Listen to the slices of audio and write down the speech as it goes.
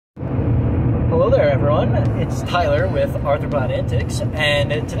everyone, it's Tyler with ArthropodAntics,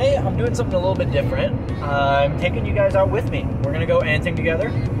 and today I'm doing something a little bit different. I'm taking you guys out with me. We're gonna go anting together.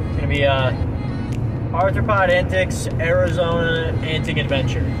 It's gonna be ArthropodAntics Arizona Anting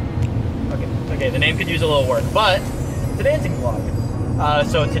Adventure. Okay, the name could use a little work, but it's an anting vlog.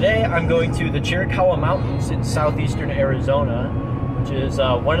 So today I'm going to the Chiricahua Mountains in southeastern Arizona, which is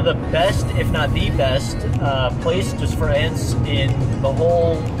one of the best, if not the best, place just for ants in the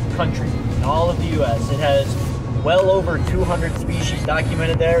whole country, in all of the U.S. It has well over 200 species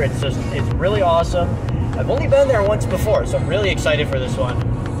documented there. It's really awesome. I've only been there once before, so I'm really excited for this one,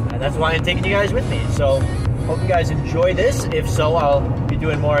 and that's why I'm taking you guys with me. So hope you guys enjoy this. If so, I'll be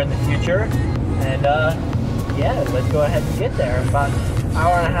doing more in the future. And yeah, let's go ahead and get there. About an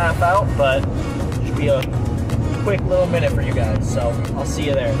hour and a half out, but it should be a quick little minute for you guys. So I'll see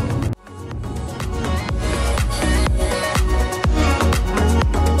you there.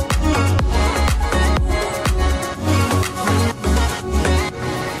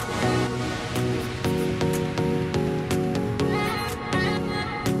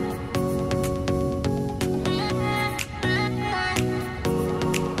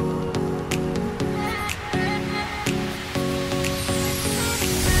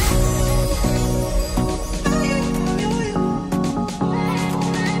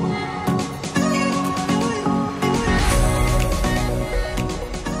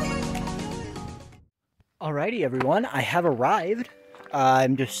 Alrighty everyone, I have arrived.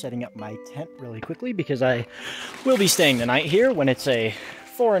 I'm just setting up my tent really quickly because I will be staying the night here when it's a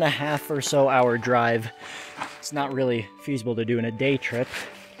 4.5 or so hour drive. It's not really feasible to do in a day trip.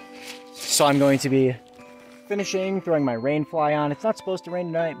 So I'm going to be finishing throwing my rain fly on. It's not supposed to rain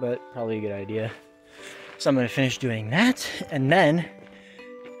tonight, but probably a good idea. So I'm going to finish doing that, and then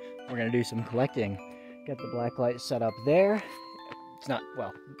we're going to do some collecting. Get the black light set up there. It's not,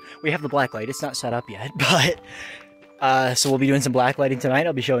 well, we have the black light. It's not set up yet, but so we'll be doing some black lighting tonight.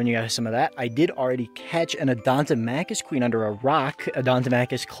 I'll be showing you guys some of that. I did already catch an Odontomachus queen under a rock,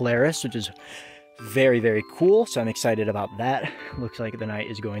 Odontomachus claris, which is very, very cool. So I'm excited about that. Looks like the night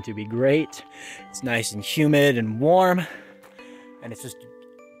is going to be great. It's nice and humid and warm, and it's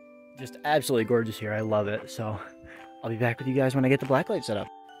just absolutely gorgeous here. I love it. So I'll be back with you guys when I get the black light set up.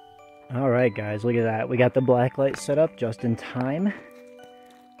 All right, guys, look at that. We got the black light set up just in time.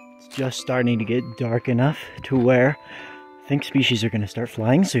 It's just starting to get dark enough to where I think species are going to start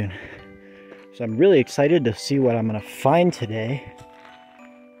flying soon. So I'm really excited to see what I'm going to find today.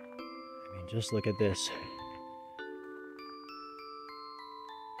 I mean, just look at this.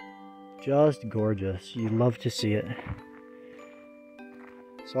 Just gorgeous. You love to see it.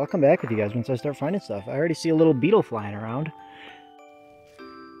 So I'll come back with you guys once I start finding stuff. I already see a little beetle flying around.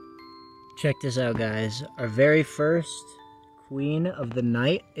 Check this out, guys. Our very first queen of the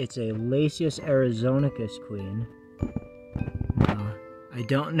night. It's a Lasius arizonicus queen. I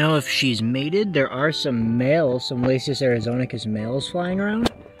don't know if she's mated. There are some males, some Lasius arizonicus males flying around.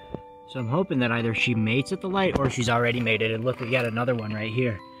 So I'm hoping that either she mates at the light or she's already mated. And look, we got another one right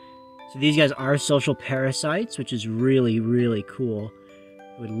here. So these guys are social parasites, which is really, really cool.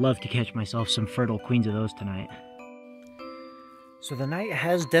 I would love to catch myself some fertile queens of those tonight. So the night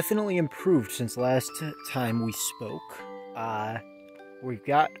has definitely improved since last time we spoke. We've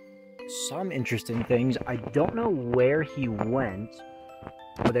got some interesting things. I don't know where he went.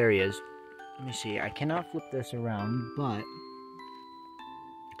 Oh, there he is. Let me see. I cannot flip this around, but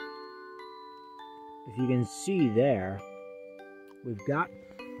if you can see there, we've got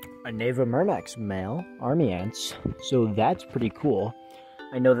a Nava myrmex male, army ants. So that's pretty cool.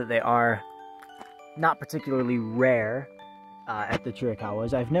 I know that they are not particularly rare at the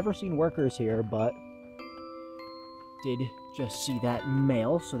Chiricahuas. I've never seen workers here, but did just see that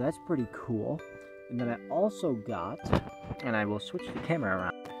male, so that's pretty cool. And then I also got, and I will switch the camera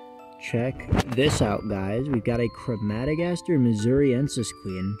around. Check this out, guys. We've got a Chromatogaster missouriensis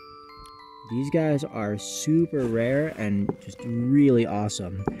queen. These guys are super rare and just really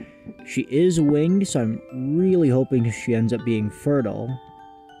awesome. She is winged, so I'm really hoping she ends up being fertile,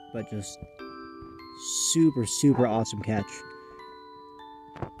 but just super, super awesome catch.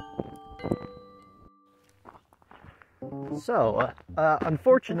 So,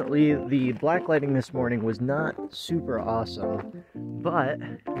 unfortunately, the black lighting this morning was not super awesome, but,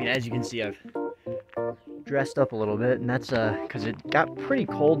 I mean, as you can see, I've dressed up a little bit, and that's, because it got pretty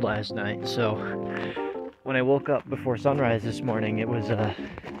cold last night, so when I woke up before sunrise this morning, it was, a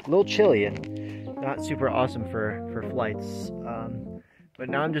little chilly and not super awesome for flights, but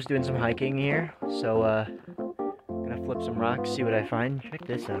now I'm just doing some hiking here, so, I'm gonna flip some rocks, see what I find. Check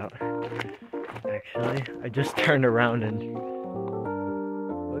this out. Actually, I just turned around and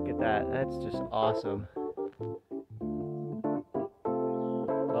look at that. That's just awesome.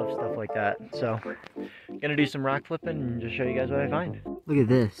 Love stuff like that. So, gonna do some rock flipping and just show you guys what I find. Look at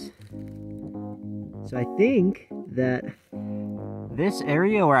this. So I think that this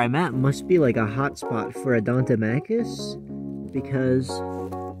area where I'm at must be like a hot spot for Odontomachus, because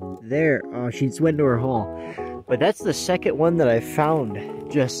there, oh, she just went into her hole. But that's the second one that I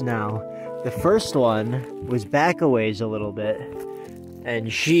found just now. The first one was back a ways a little bit,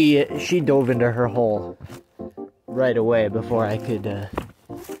 and she dove into her hole right away before I could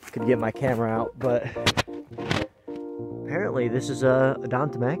get my camera out. But apparently this is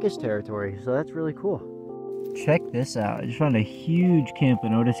Odontomachus territory, so that's really cool. Check this out. I just found a huge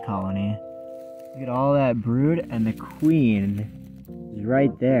Camponotus colony. Look at all that brood, and the queen is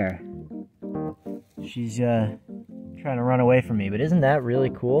right there. She's trying to run away from me, but isn't that really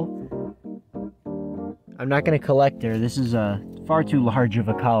cool? I'm not going to collect her. This is far too large of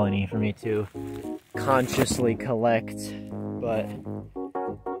a colony for me to consciously collect, but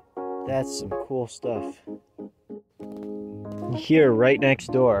that's some cool stuff. Here, right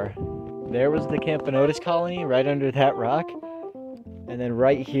next door, there was the Camponotus colony right under that rock, and then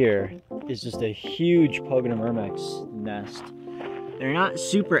right here is just a huge Pogonomyrmex nest. They're not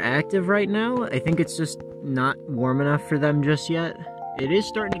super active right now. I think it's just not warm enough for them just yet. It is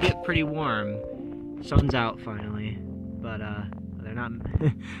starting to get pretty warm. Sun's out finally, but they're not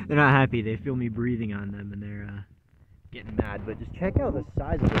they're not happy. They feel me breathing on them, and they're getting mad. But just check out the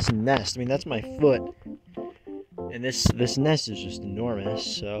size of this nest. I mean, that's my foot, and this nest is just enormous.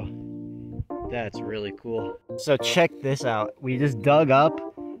 So that's really cool. So check this out. We just dug up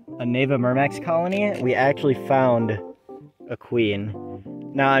a Neva Myrmex colony. We actually found a queen.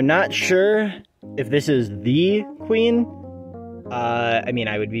 Now I'm not sure if this is the queen. I mean,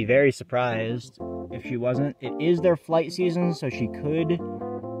 I would be very surprised if she wasn't. It is their flight season, so she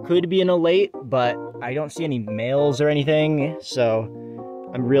could be in a late, but I don't see any males or anything, so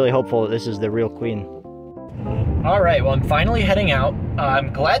I'm really hopeful that this is the real queen. All right, well, I'm finally heading out.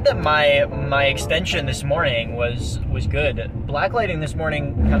 I'm glad that my extension this morning was good. Blacklighting this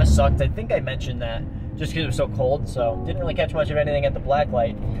morning kind of sucked. I think I mentioned that just because it was so cold, so didn't really catch much of anything at the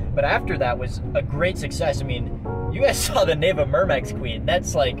blacklight. But after that was a great success. I mean, you guys saw the Neva Myrmex queen.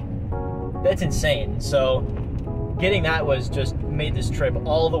 That's insane. So getting that was just made this trip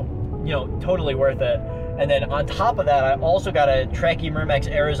all the, totally worth it. And then on top of that, I also got a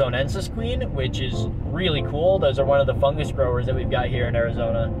Trachymyrmex arizonensis queen, which is really cool. Those are one of the fungus growers that we've got here in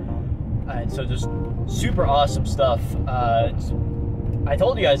Arizona. And so just super awesome stuff. I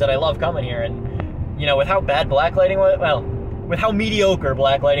told you guys that I love coming here, and with how bad blacklighting was, well, with how mediocre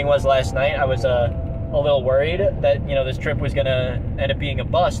blacklighting was last night, I was a little worried that, this trip was gonna end up being a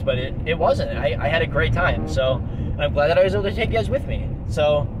bust, but it wasn't. I had a great time, so I'm glad that I was able to take you guys with me.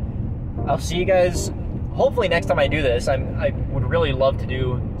 So I'll see you guys hopefully next time I do this. I would really love to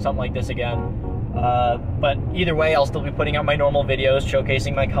do something like this again. But either way, I'll still be putting out my normal videos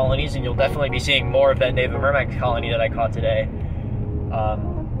showcasing my colonies, and you'll definitely be seeing more of that Neva Myrmex colony that I caught today.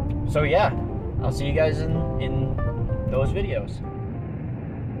 So yeah, I'll see you guys in those videos.